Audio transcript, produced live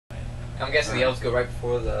I'm guessing the elves go right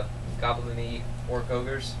before the goblin-y orc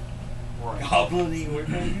ogres. Goblin-y orc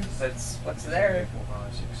ogres? That's what's there. 4,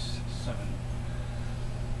 5, 6, 7.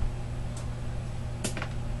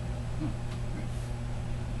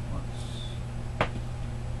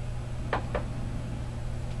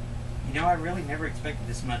 You know, I really never expected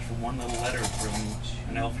this much from one little letter from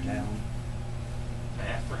an elf town.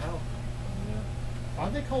 Ask for help.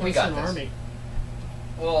 Why'd they call We this got an this. army?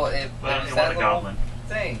 Well, Well, it's it that was a little goblin.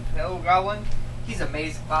 thing. That little goblin, he's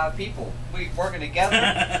amazed at 5 people. We working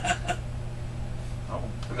together. Oh,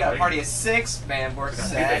 We got a party of 6, man. We're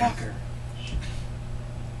sad. Fucker.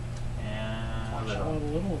 And a One little. of the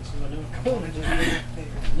little ones, because I know a couple of them just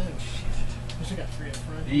no shit. We still got 3 up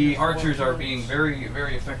front. The archers are being very,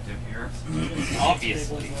 very effective here.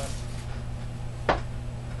 Obviously.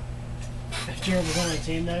 If Gerald was on my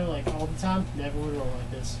team though, like all the time, never would roll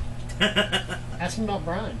like this. Ask him about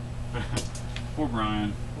Brian. Poor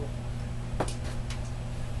Brian.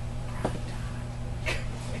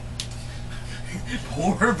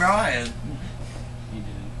 Poor Brian. He did.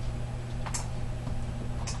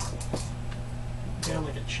 Down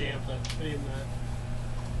like a champ though. But even that.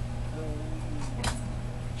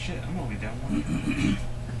 Shit, I'm only down one.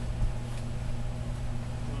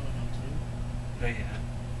 But yeah,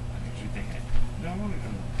 I actually think no, I'm only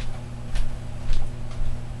down one.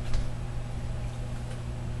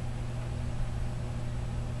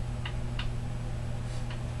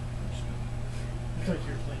 I feel like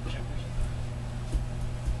you were playing checkers.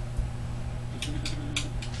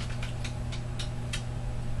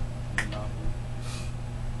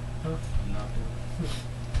 Huh?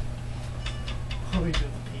 What do we do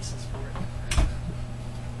with the pieces for it?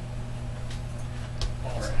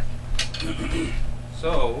 Alright.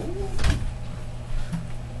 So.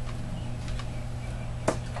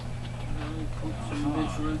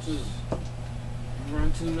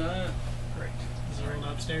 Run tonight. Great. Is he running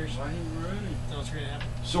upstairs? Why he running? That's what's going to happen.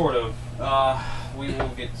 Sort of. We will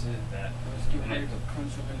get to that. Let's get ready to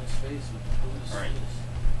crunch up in his face with the police. Alright.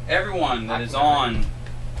 Everyone that is on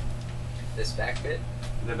This back bit?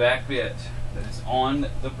 the back bit, that is on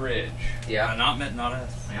the bridge. Yeah. Not meant, not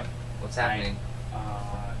us. Yep. What's happening?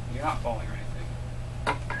 You're not falling or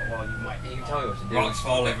anything. Well, you might. You can tell me what to do. Rocks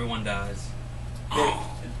fall, everyone dies.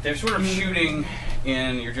 They're sort of shooting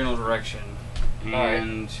in your general direction,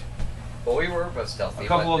 and Well, we were both stealthy. a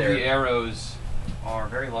couple but of the they're- arrows are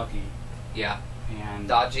very lucky Yeah. and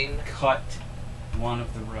Dodging. cut one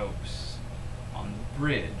of the ropes on the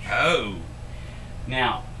bridge. Oh.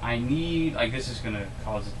 Now, I need, like, this is going to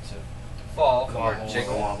cause it to Fall. Or wobble,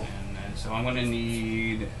 jiggle. and so I'm going to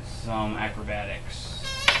need some acrobatics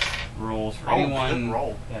rolls for Oh, good anyone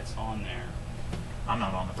roll. that's on there. I'm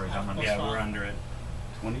not on the bridge. I'm under. Yeah, we're under it.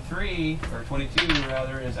 23, or 22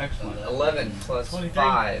 rather, is excellent. 11 plus 23.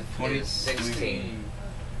 5 20 is 16.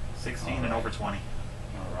 16 and over 20.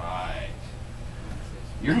 Alright.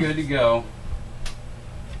 You're good to go.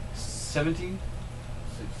 17?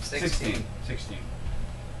 16. 16.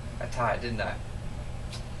 I tied, didn't I?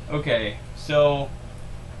 Okay, so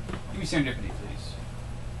give me serendipity, please.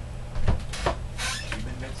 You've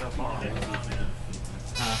been good so far.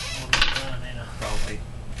 Probably.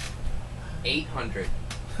 800.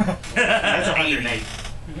 That's 108.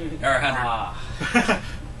 Or 100. Ah.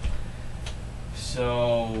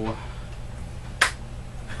 So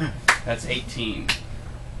that's 18.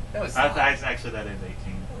 No, it's not. Actually, that is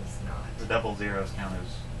 18. No, it's not. The double zeros count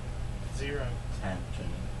as 0. 10.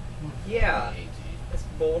 Yeah. That's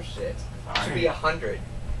bullshit. It should be Alright. 100.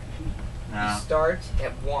 No, You start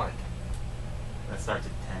at 1. that starts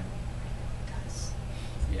at 10. Guys.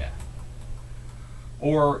 Yeah.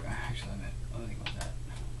 Or actually, let me think about that.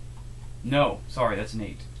 No, sorry, that's an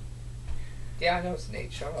 8. Yeah, I know it's an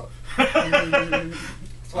 8. Shut up. That's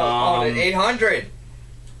why I'm calling it 800.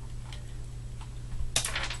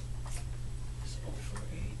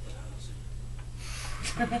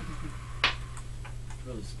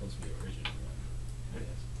 Really supposed to be original.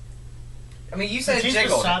 I mean, you Since said he's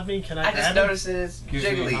jiggle. beside me, can I I grab just him? noticed it is Give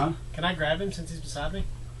jiggly. me, huh? Can I grab him since he's beside me?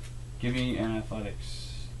 Give me an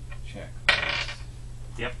athletics check.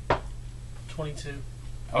 Yep, 22.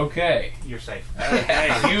 Okay. you're safe.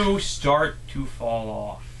 Hey, you start to fall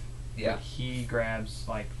off. Yeah. He grabs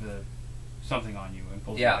like something on you and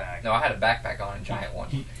pulls you Yeah. back. No, I had a backpack on, a giant one.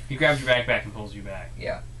 He grabs your backpack and pulls you back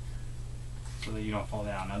Yeah. so that you don't fall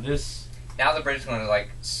down. Now this, Now the bridge is going to like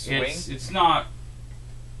swing. it's not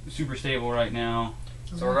super stable right now.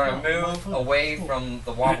 So we're going to move away from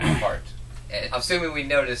the wobbly part. Assuming we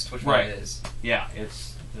noticed which one Right. it is. Yeah,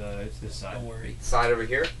 it's this side. Don't worry. Side over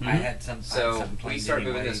here. Mhm. I had some. So something we planned start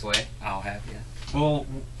anyway. moving this way. I'll have you. Well,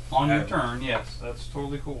 On your turn, yes. That's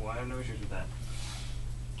totally cool. I have no issues with that.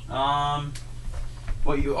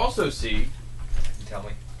 What you also see... Tell me.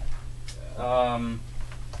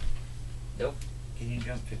 Nope. Can you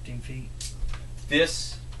jump 15 feet?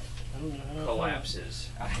 This I don't know how to collapses.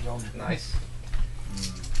 I don't. Nice. It's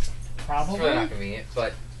It's really not probably. convenient,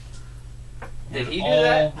 but did he do all-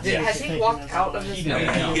 that? Yeah, Has he walked out of his? He did.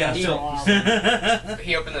 No. Yeah, He, still.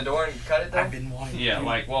 he opened the door and cut it though. I've been wanting. Yeah,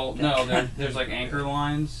 like, well, no, there's like anchor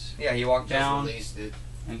lines, Yeah, he walked Down. Released it.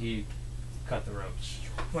 and he cut the ropes.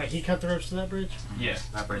 Wait, he cut the ropes to that bridge? Yeah.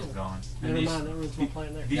 That bridge is gone. And Never mind, that was my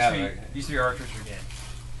plan there. These, Yeah, three, okay. these three archers are dead.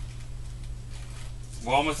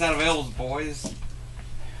 We're almost out of elves, boys.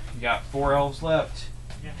 You got 4 elves left.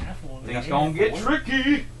 You got half of one. That's gonna get tricky.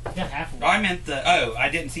 You got half of Oh, one. I meant the. Oh, I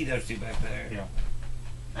didn't see those two back there. Yeah.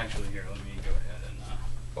 Actually, here, let me go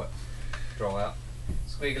ahead and... Draw out.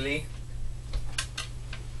 Squiggly.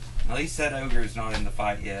 At least that ogre's not in the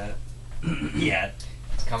fight yet. Yet.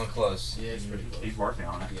 It's coming close. Yeah, it's pretty close. He's working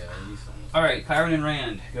on it. Yeah, he's on it. Alright, Kyron and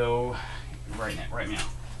Rand, go right now. Right now.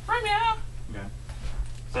 Right now! Okay.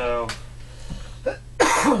 So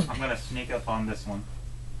I'm gonna sneak up on this one.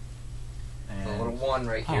 And The little one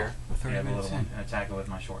right here. We're 30 yeah, the minutes little in. one, and attack it with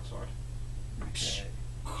my short sword. Okay.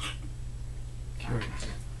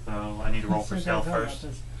 So I need to roll for So stealth don't talk first.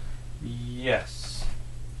 about this. Yes.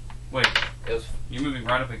 Wait, It was you're moving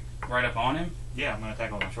right up on him? Yeah, I'm gonna attack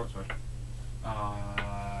it with my short sword.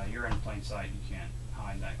 You're in plain sight. You can't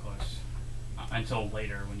hide that close. Until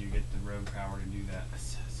later when you get the rogue power to do that.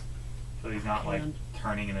 So he's not like And-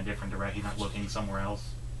 turning in a different direction. He's not looking somewhere else.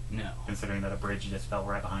 No. Considering that a bridge just fell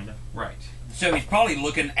right behind him. Right. So he's probably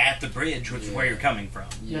looking at the bridge, which is where you're coming from.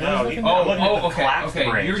 Yeah, No, he's he- looking Oh, down. looking at the collapsed bridge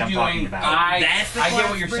You're I'm doing. talking about. That's the I get what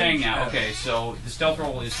collapsed you're bridge? saying now. Oh. Okay, so the stealth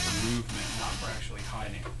roll is for movement, not for actually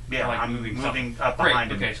hiding. Yeah, Like I'm moving moving something. up Great,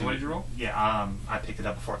 behind him. okay, so what did you roll? Yeah, I picked it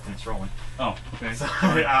up before I finished rolling. Oh, okay. So,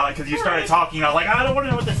 because you started talking, I was like, I don't want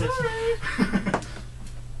to know what this is.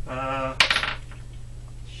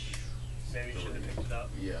 Maybe you should have picked it up.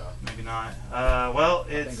 Yeah. Maybe not. Well,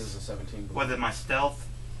 I think it's it's a 17. was it my stealth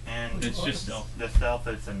and It's just stealth. the stealth.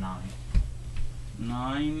 It's a 9.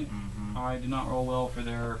 9. Mm-hmm. I did not roll well for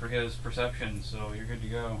his perception, so you're good to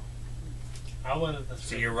go. I wanted this.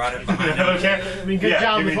 So you're right up behind him. I mean, good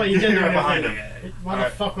job with what you did You're there. behind him Why the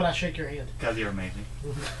Alright. fuck would I shake your hand? because you're amazing.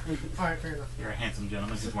 Alright, fair enough. You're a handsome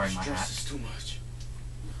gentleman. Just wearing my Stress hat. is too much.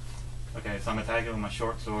 Okay, so I'm attacking with my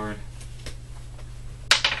short sword.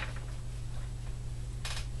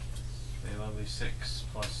 A lovely 6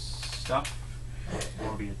 plus stuff. Or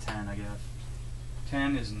it'll be a 10, I guess.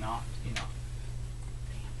 10 is not enough.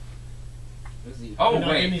 Where's the- Oh, You're not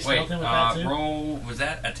wait, gonna be wait. stealthing with that too? Roll. Was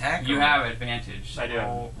that attack? You or- have advantage. So I do.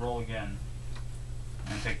 Roll again.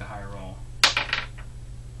 And take the higher roll.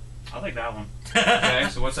 I'll take that one. Okay,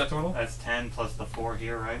 so what's that total? That's 10 plus the 4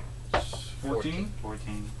 here, right? 14?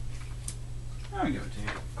 14. I'll give it to you.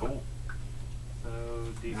 Cool. So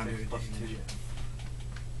D6 plus 2.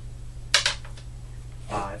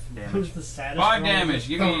 5 Who's damage. the saddest? 5 roll? damage.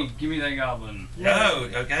 Give me that goblin. No,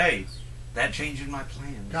 okay. That changes my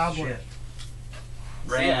plans. Goblin. Shit.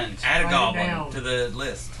 Rand. Add a Write it goblin down. to the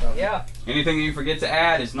list. yeah. Anything that you forget to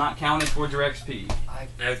add is not counted towards your XP.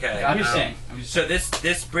 Okay. I'm just saying. I'm just So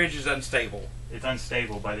this bridge is unstable. It's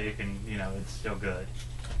unstable, but it can, it's still good.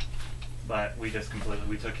 But we just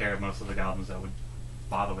we took care of most of the goblins that would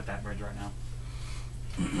bother with that bridge right now.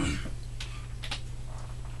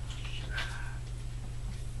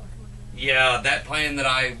 Yeah, that plan that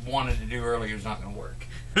I wanted to do earlier is not going to work.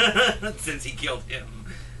 Since he killed him.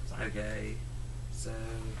 Okay. So.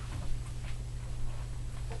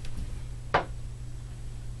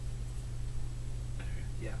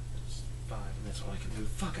 Yeah, it's 5, and that's all I can move.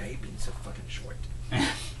 Fuck, I hate being so fucking short.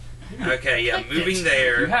 Okay, yeah, moving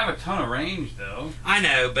there. You have a ton of range, though. I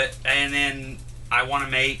know, and then I want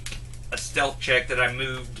to make a stealth check that I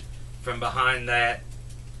moved from behind that,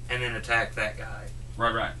 and then attack that guy.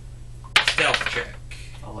 Right. Stealth check.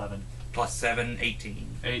 11. Plus 7, 18.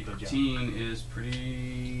 18 is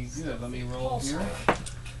pretty good. Let me roll here.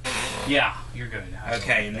 Yeah, you're good.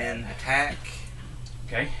 Okay, and then attack.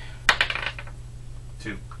 Okay.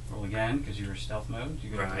 2. Roll again, because you're stealth mode. You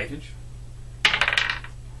get Right. advantage.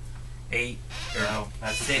 8. No,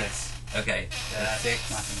 that's a 6. Okay, that's Not 6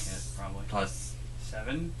 gonna hit, probably. plus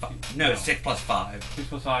 7? no, 6 plus 5. 6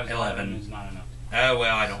 plus 5 is 11. is not enough. Oh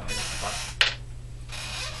well, I don't.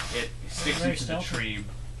 It sticks Very into the stealthy. tree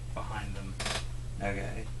behind them.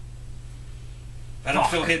 Okay. But I'm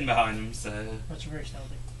still hidden behind them, so That's very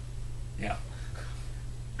stealthy. yeah.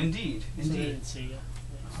 Indeed. So they didn't see you.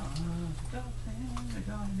 How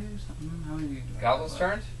many do you do? Goblin's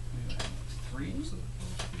turn? 3?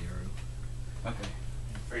 Okay.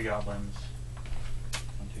 3 goblins. 1,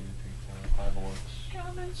 2, 3, 4, 5 orcs.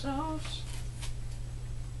 Goblin sauce.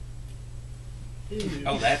 Ew.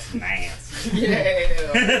 Oh, that's nice.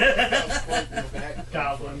 Yeah.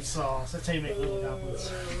 Goblin sauce. That's how you make little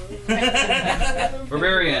goblins.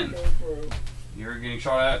 Barbarian. You're getting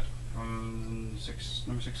shot at from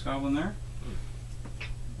number 6 goblin there.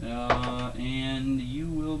 And you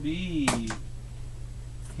will be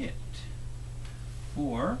hit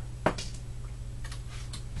for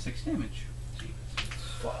 6 damage.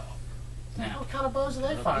 Now, What kind of bows are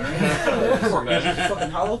they firing? short bows.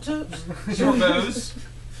 Fucking hollow tips? Short bows.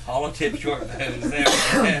 Hollow tip short bows. There we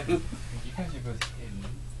go. You guys are both hidden.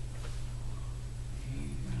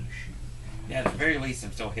 Yeah, at the very least,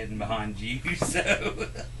 I'm still hidden behind you, so.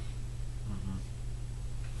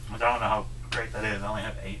 I don't know how great that is. I only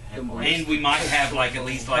have 8 hit points. And we might have like at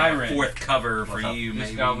least like a Byron. 4th cover for What's up? you, This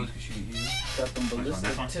maybe. goblin can shoot you. Got them This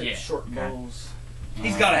ballistic one? tips, Yeah. short Okay. bows.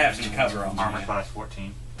 He's got to have some cover on. Armor that. class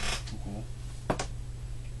 14. Cool.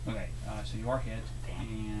 Okay, so you are hit,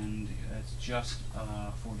 and that's just 4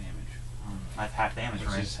 damage. That's half damage, Which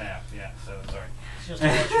right? is half, yeah, so sorry. It's just a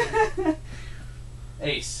bunch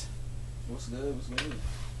Ace. What's good? What's good?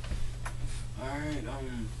 Alright,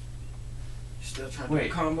 still trying to do a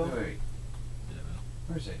Wait, combo? wait.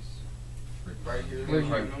 Where's Ace? Right here. Where's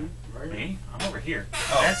right you? here. Right here. Me? I'm over here.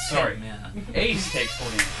 Oh, That's sorry. Yeah. Ace takes 4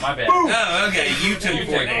 damage. My bad. Oh, okay. You took You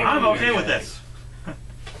 4 take damage. I'm okay with this.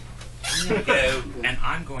 I'm gonna go, and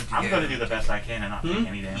I'm going to I'm go. going to do the best I can and not take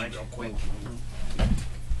any damage.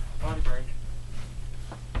 Body break.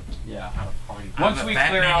 Yeah. Not a party break. I'm Once a we fat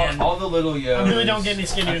clear man. out all the little yos, I really don't get any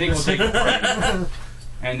skinnier I think we'll than take a this. break.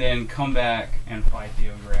 And then come back and fight the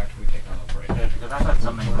ogre after we take our little break. Good, because I've had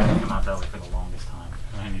something running in my belly for the longest time.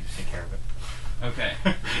 And I need to take care of it. Okay.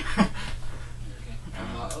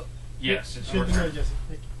 Yes, it's your Good to know, turn. Jesse.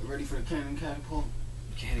 Thank Ready for the cannon catapult?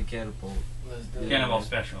 Cannon catapult. Let's do it. Cannonball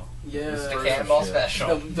special. Yeah. It's the cannonball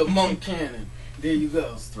special. The monk cannon. There you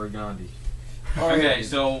go. It's throw Gandhi. Okay,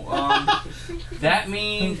 so that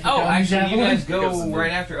means. Oh, actually, you guys go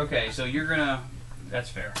right after. Okay, so you're gonna. That's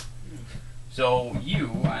fair. So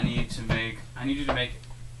I need you to make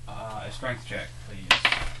a strength check, please.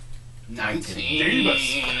 19.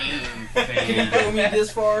 Fan- Can you throw me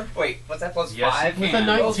this far? Wait, what's that plus Yes, 5? you With can. a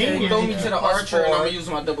 19, Okay, yeah, throw me you to can. the Plus archer and I'm 4. gonna use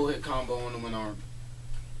my double hit combo on him one arm.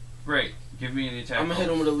 Great. Give me the attack. I'm gonna hit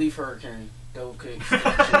roll. him with a leaf hurricane. Double kick.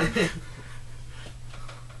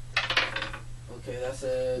 Okay, that's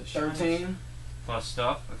a 13. Plus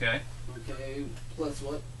stuff. Okay. Okay, plus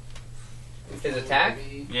what? His attack?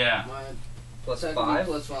 Yeah. My Plus attack 5?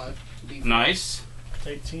 plus 5. D4. Nice.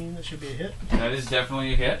 you. 18, that should be a hit. That is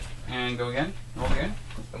definitely a hit. And go again. Roll again.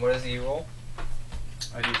 And what does he roll?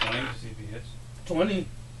 I do 20 to see if he hits. 20.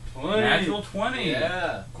 Natural 20.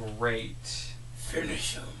 Yeah. Great.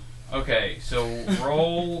 Finish him. Okay, so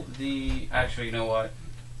roll the. Actually, you know what?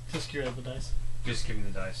 Just get rid of the dice. Just give me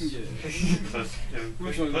the dice. Yeah. So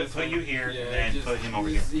Which one put you here Yeah, and just- put him over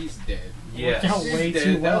here. He's dead. Yes. Worked out way He's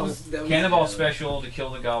too dead. well. That was Cannonball dead. special to kill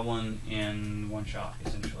the goblin in one shot,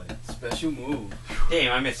 essentially. Special move.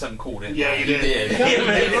 Damn, I missed something cool, didn't Yeah, I? you did.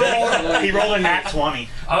 did. He rolled a nat 20.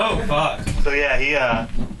 Oh, fuck. So yeah, Yeah.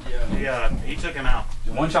 he took him out.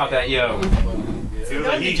 One shot that yo. He was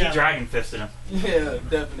like, he dragon fisted him. Yeah,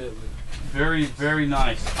 definitely. Very, very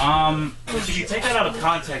nice. If you take that out of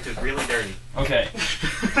context, it's really dirty. Okay.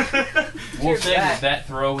 We'll Here's say that. that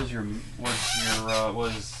throw was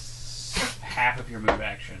half of your move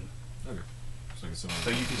action. So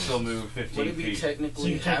you can still move Would 15 it be feet. So technically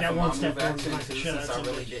you take half that of one my step move forward action and too, shut since out I really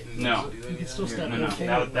somebody. didn't No. do You any can of still that? step No, in no.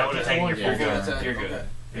 forward. That would've taken your You're full good. turn. You're good. Okay.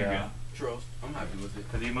 You're Yeah. Trust. I'm happy with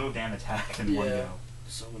it. Because you moved and attacked in one Yeah. go.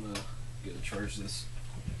 So I'm gonna get to charge this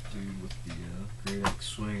dude with the great axe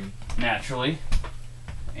swing. good. Naturally.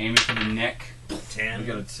 Aim it for the neck. We 10.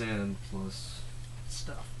 got a 10 plus,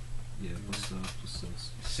 Stuff. yeah, plus stuff, plus 6.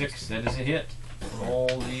 6. That is a hit. Roll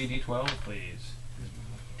the d12, please.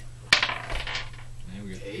 And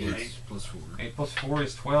we got 8. 8 plus 4. 8 plus 4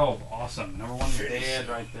 is 12. Awesome. Number 1 is dead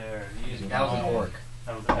right there. He is That was an gone. orc.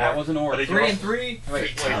 That was an orc. But did you 3 also- and 3?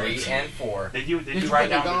 Wait, 3 and 4. Did you Did you write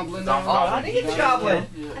put the down goblin the down? Oh, I think it's goblin.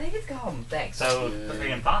 Yeah. I think it's goblin. Thanks. So Yeah.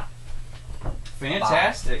 3 and 5.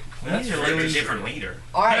 Fantastic. That's a really different leader.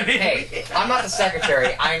 Alright, hey, I'm not the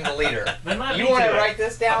secretary, I'm the leader. Then let You me want do to it. wait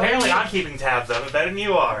this down? Apparently, I'm keeping tabs of it better than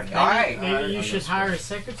you are. Alright. Maybe you should hire a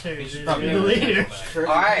secretary You should to probably be the do it. leader. Sure,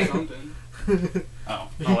 Alright. something. Oh.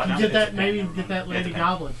 You Oh, I can know. get that, maybe get that Yeah, lady it's a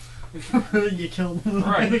goblin. You kill him.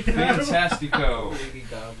 Right. Fantastico. Baby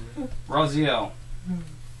goblin. Raziel.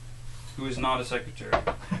 Who is not a secretary.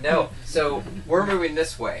 No, so we're moving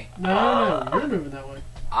this way. No, you're moving that way.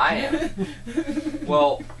 I am.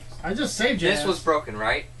 Well, I just saved you. this was broken,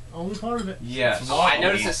 right? Only part of it. Yes. I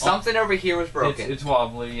noticed that something over here was broken. It's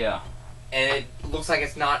wobbly, yeah. And it looks like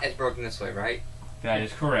it's not as broken this way, right? That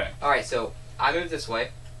is correct. Alright, so I moved this way.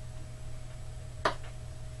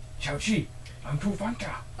 C.H.A.O.S, I'm too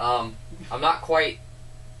Fanta. I'm not quite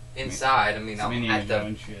inside. I mean, I'm at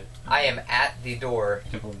the. Shit. I am at the door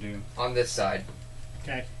Temple of Doom. on this side.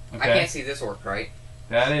 Okay. I can't see this orc, right?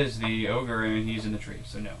 That is the ogre, and he's in the tree,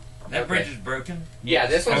 so no. That Okay. bridge is broken? Yeah,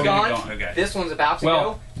 this one's Totally gone. Okay. This one's about to Well,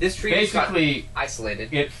 go. This tree just got Basically,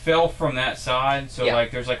 isolated. it fell from that side, so Yeah.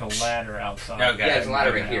 like there's like a ladder outside. Okay. Yeah, there's a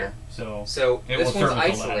ladder right here. So So It this will one's serve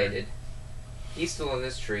as a ladder. isolated. He's still in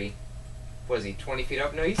this tree. What is he? 20 feet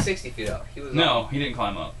up? No, he's 60 feet up. He was no, he didn't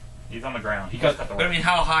climb up. He's on the ground. He cut the But I mean,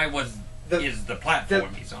 how high is the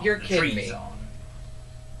platform the- he's on? you're the kidding tree's me. on?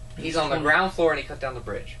 He's on the ground floor and he cut down the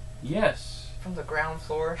bridge. Yes. From the ground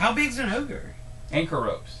floor? How big's an ogre? Anchor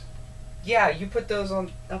ropes. Yeah, you put those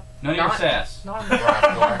on. None of your sass. Not on the ground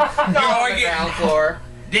floor. Not on the arguing. ground floor.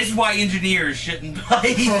 This is why engineers shouldn't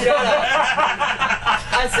play. Shut up.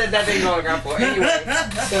 I said that thing's on the ground floor. Anyway,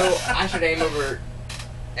 so I should aim over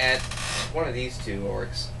at one of these two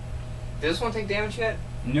orcs. Did this one take damage yet?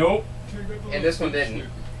 Nope. And this one didn't.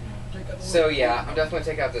 So yeah, I'm definitely gonna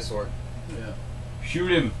take out this orc. Yeah.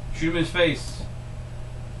 Shoot him. Shoot him in his face.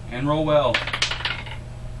 And roll well.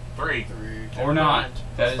 3. Or not.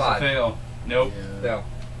 That is a 5. fail. Nope. Yeah. No,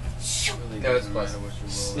 Really No, it's doesn't plus matter what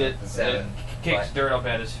you roll. It, seven. it kicks But- dirt up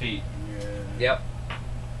at his feet. Yeah. Yep.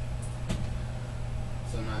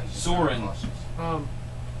 So now he's just Soren. kinda cautious.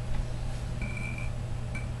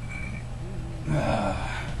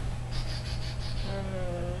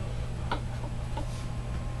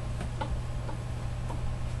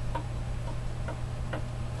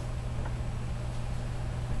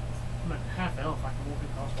 I'm at half elf. I can walk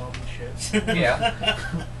across walls and shit. Yeah.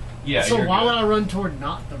 Yeah, So you're why good. would I run toward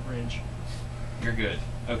not the bridge? You're good.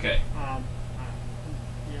 Okay. Yeah,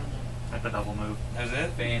 That's a double move. That's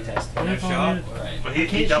it? Fantastic. no. No shot? Right. But You he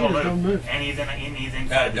can't double shoot it, don't moved. move. And he's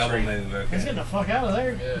inside the Double tree. move, He's okay. getting the fuck out of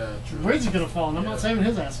there. Yeah, true. The bridge is gonna fall, and I'm not saving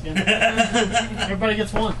his ass again. Everybody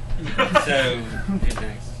gets one. So, who's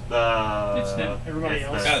next? It's them. Everybody it's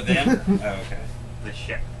else. Oh, them? Oh, okay. The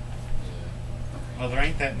ship. Well, there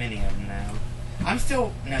ain't that many of them now. I'm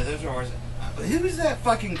still... No, those are ours. Who's that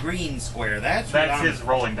fucking green square? That's what That's I'm... his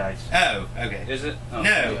rolling dice. Oh, okay. Is it? Oh. No,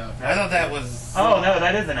 Yeah. I thought that was... Oh, no,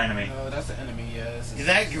 that is an enemy. No, that's the enemy, yeah. This is- Because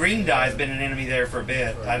that green die's been an enemy there for a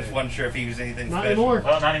bit. I just wasn't sure if he was anything Not special. anymore.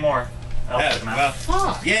 Well, not anymore. Elf took Oh, him out.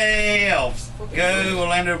 well, Fuck. yay, elves! Go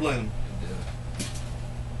Orlando Bloom.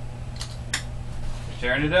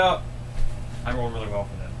 Tearing it up. I rolled really well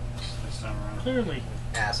for that this time around. Clearly.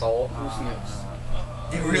 Asshole. Who's next?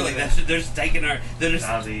 Really, they're just taking our... They're just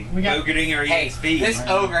Now the We got ogreing our Hey, EXP. this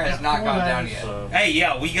ogre has not gone down yet. Hey,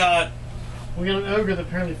 yeah, we got... an ogre that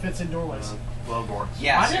apparently fits in doorways. glow gorks.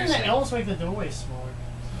 Yeah, Why didn't the seriously. elves make the doorways smaller?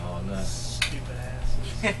 Oh, no. Stupid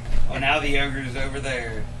asses. Well, now the ogre's over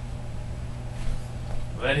there.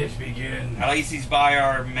 Let it begin. At least he's by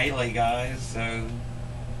our melee guys, so...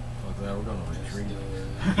 Fuck that, we're gonna retreat.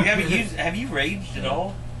 You haven't used... Have you raged at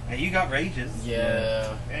all? Have you got rages?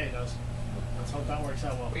 Yeah. Yeah, it does. Let's hope that works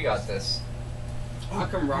out well. We got this. I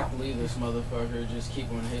can rock leave this motherfucker, just keep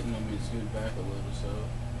on hitting him and scoot back a little, so.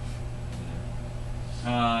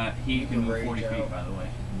 He can move Rage 40 out. feet, by the way.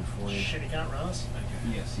 Before you- Shit, he can't run us.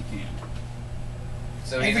 Yes, he can.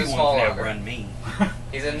 So he's a Everyone small can ogre. outrun me.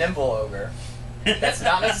 He's a nimble ogre. That's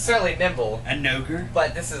not necessarily nimble, A ogre?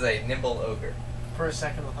 but this is a nimble ogre. For a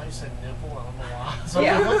second, I thought you said nipple. I don't know why. So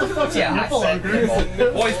Yeah. what the fuck's Yeah, a I nipple said ogre?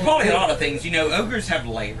 nipple. Well, it's probably a lot of things. You know, ogres have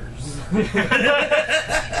layers.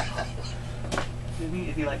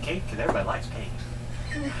 If you like cake, because everybody likes cake.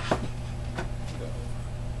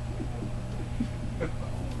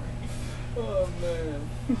 Oh, man.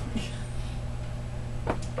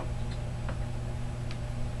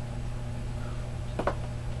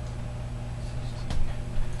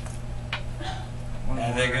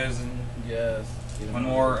 And there goes... Yes. One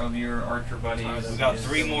more of your archer buddies. We got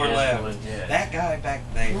 3 more left. That guy back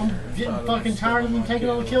there. I'm getting fucking tired of them taking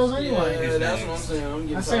all the kills anyway. Yeah, that's what I'm saying. I'm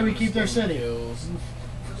getting I say tired we of keep their stealing city. kills.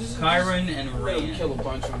 Kyron and Let him Rand. kill a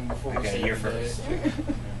bunch of them before we Okay, save you're the day. first.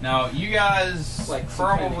 Now, you guys Like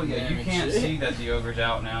some probably... kind of You can't damage. see that the ogre's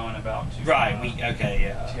out now and about to... Right, okay,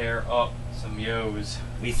 yeah. tear up some yos.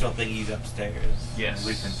 We still think he's upstairs. Yes. At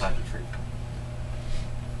least inside the tree.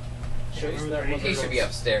 Chase that He should be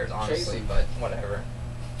upstairs, honestly, him. but whatever.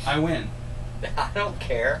 I win. I don't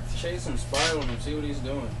care. Chase him, spy on him, see what he's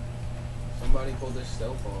doing. Somebody pull this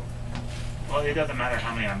stealth off. Well, it doesn't matter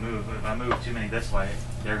how many I move. If I move too many this way,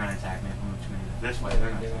 they're going to attack me. If I move too many this this way. They're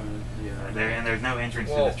gonna see. Yeah. And there's no entrance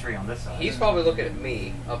Well, to this tree on this side. He's probably looking at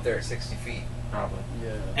me up there at 60 feet. Probably.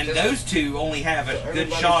 Yeah. And Just- those two only have a So good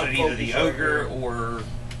everybody shot should at either the focus right ogre here. or.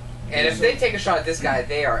 And if they take a shot at this guy,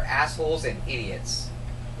 they are assholes and idiots.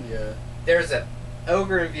 Yeah. There's an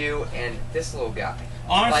ogre in view and this little guy.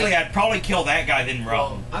 Honestly, Like- I'd probably kill that guy then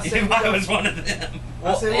run. Well, I said if we I got- was one of them.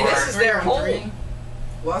 Well, said we and got this is 3 their on home. 3.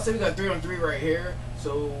 Well, I said we got 3 on 3 right here,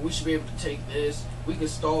 so we should be able to take this. We can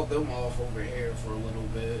stall them off over here for a little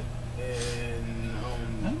bit,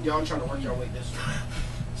 and y'all trying to work your way this way.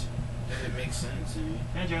 Does it make sense?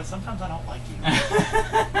 Yeah, Joe, sometimes I don't like you.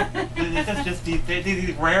 It's just these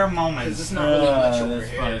rare Because moments. it's not really much over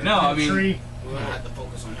that's here. funny. No, I mean, Tree. We're gonna have to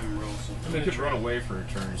focus on him real soon. We could run away for a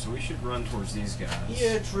turn, so we should run towards these guys.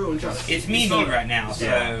 Yeah, true. And try to It's me and you right now, so.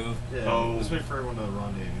 Yeah. Oh. Let's wait for everyone to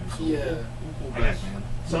rendezvous. So Yeah. we'll I back, guess. man.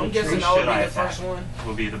 So I'm Who guessing should that would be I the attack? first one.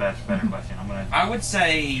 Will be the better question. I'm gonna. I would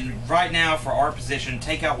say right now for our position,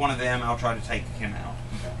 take out one of them. I'll try to take him out.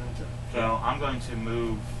 So I'm going to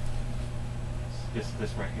move just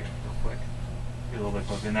this right here, real quick. Get a little bit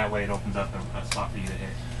closer, and that way it opens up a spot for you to hit.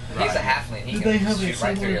 He's a halfling. He Did they can have a shoot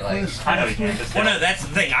right through similar your legs. quest I know last you week? can. Just Well, no, that's the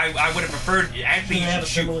thing. I would have preferred. Actually, Did you they have should a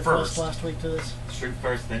shoot similar first. quest last week to this? shoot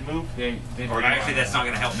first, then move. they Or Actually, that's not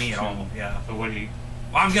going to help me at all. Yeah. So what do you?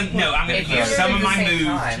 Well, I'm gonna no. I'm gonna If you use do some it of at my the same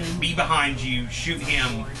moves, time- be behind you, shoot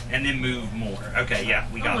him, and then move more. Okay, yeah,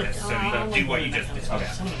 we got this. So you do what you just did. Okay.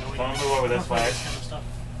 So I'm gonna move over this way,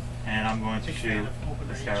 and I'm going to Big fan shoot of open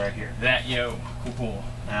this range. guy right here. that cool.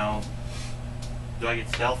 Now, do I get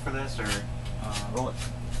stealth for this or? Roll it.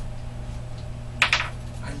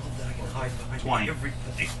 I love that I can hide behind 20.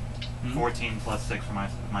 everything. 14 plus 6 for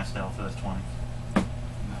my stealth, so that's 20. Nice.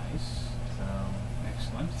 So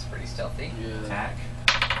Excellent. It's pretty stealthy. Yeah. attack.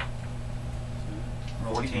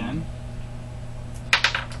 Roll 14. again.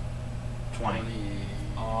 20.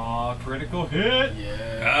 Aw, critical hit.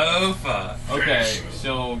 Yeah. Oh fuck. Okay,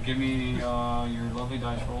 so give me your lovely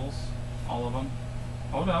dice rolls, all of them.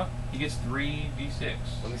 Hold up. He gets 3d6.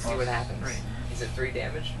 Let me see what happens. Is it 3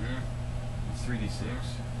 damage? It's 3d6.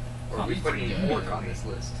 Or are we He's putting dead. Orc on this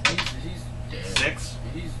list? He's dead. 6,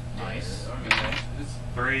 He's Nice. dead. I mean,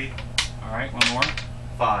 3, All right, one more.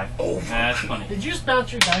 5. Oh, That's funny. Did you just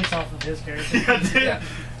bounce your dice off of his character? Yeah.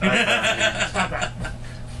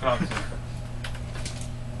 Stop that.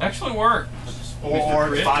 Actually worked. Or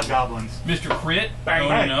Crit? 5 goblins. Mr. Crit, Bang, going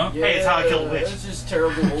bang. up. Hey, it's how I kill a witch. That's just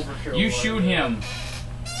terrible overkill. You shoot him.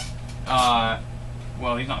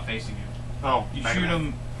 Well, he's not facing you. Oh, You back of shoot that.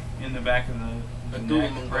 him in the back of the And neck do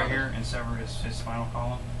him right on here and sever his spinal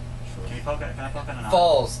column. Can you poke it? Can I poke it in an eye?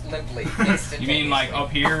 Falls limply. You mean like up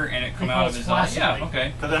here and it come out of his eye? Yeah,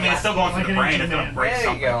 okay. Because I mean, it's still going through the Like an brain. It's going to ancient break There you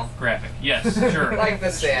something. go. Graphic. Yes, sure. Like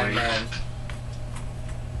the Sandman.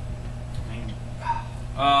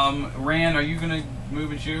 I mean, Rand, are you gonna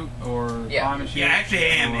move and shoot or Yeah. climb and shoot? Yeah, actually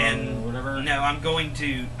I am, or and whatever. no,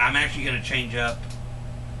 I'm actually gonna change up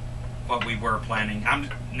what we were planning.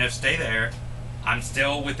 Stay there. I'm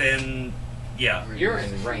still within. Yeah. You're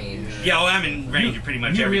in range. Yeah, well, I'm in range of pretty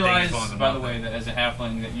much You everything. realize, as long as I'm by not the there. way, that as a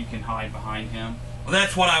halfling, that you can hide behind him. Well,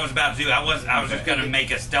 that's what I was about to do. I was Okay. just gonna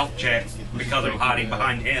make a stealth check because I'm hiding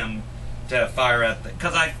behind him to fire at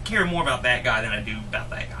because I care more about that guy than I do about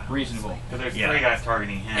that guy. Reasonable. because there's Yeah. 3 guys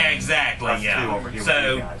targeting him. Yeah, exactly. Plus Yeah. 2 over here with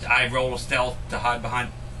So you guys. I roll a stealth to hide behind.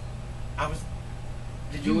 I was.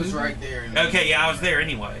 Did You you? was move? right there. Okay, yeah, I was there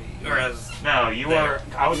anyway. Or I was. No, you were.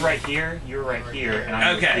 I was right here. You were right here, and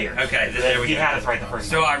I was Okay, here. okay, there we He go. had us right the first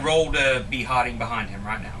So time. I roll to be hiding behind him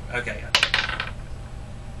right now. Okay.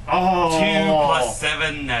 Oh. 2 plus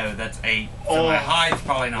 7, no, that's 8. So my Oh. hide's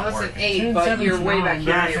probably not That's an working. 8, but you're way back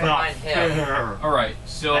here. That's You're not behind him. fair. All right,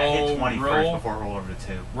 so I hit 20 first roll before I roll over to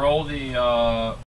 2. roll the